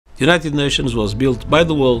The United Nations was built by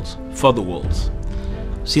the world for the world.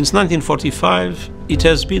 Since 1945, it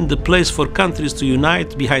has been the place for countries to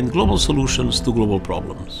unite behind global solutions to global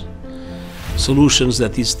problems. Solutions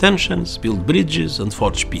that ease tensions, build bridges and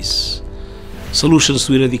forge peace. Solutions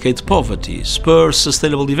to eradicate poverty, spur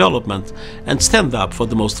sustainable development and stand up for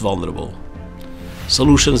the most vulnerable.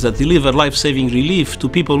 Solutions that deliver life-saving relief to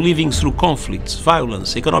people living through conflicts,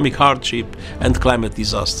 violence, economic hardship and climate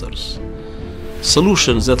disasters.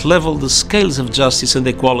 Solutions that level the scales of justice and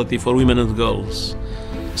equality for women and girls.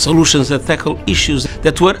 Solutions that tackle issues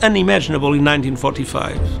that were unimaginable in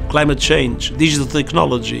 1945: climate change, digital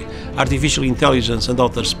technology, artificial intelligence and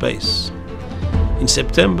outer space. In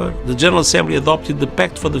September, the General Assembly adopted the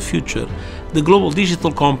Pact for the Future, the Global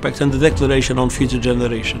Digital Compact and the Declaration on Future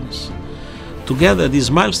Generations. Together, these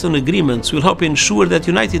milestone agreements will help ensure that the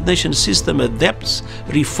United Nations system adapts,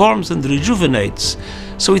 reforms and rejuvenates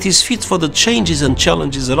so it is fit for the changes and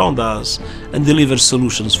challenges around us and delivers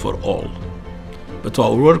solutions for all. But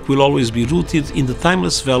our work will always be rooted in the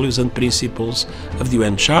timeless values and principles of the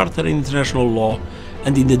UN Charter and international law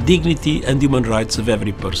and in the dignity and human rights of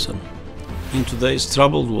every person. In today's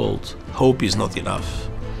troubled world, hope is not enough.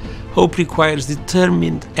 Hope requires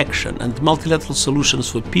determined action and multilateral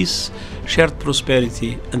solutions for peace, shared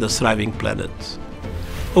prosperity and a thriving planet.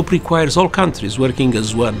 Hope requires all countries working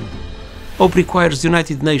as one. Hope requires the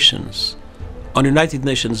United Nations. On United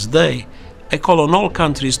Nations Day, I call on all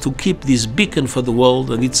countries to keep this beacon for the world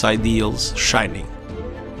and its ideals shining.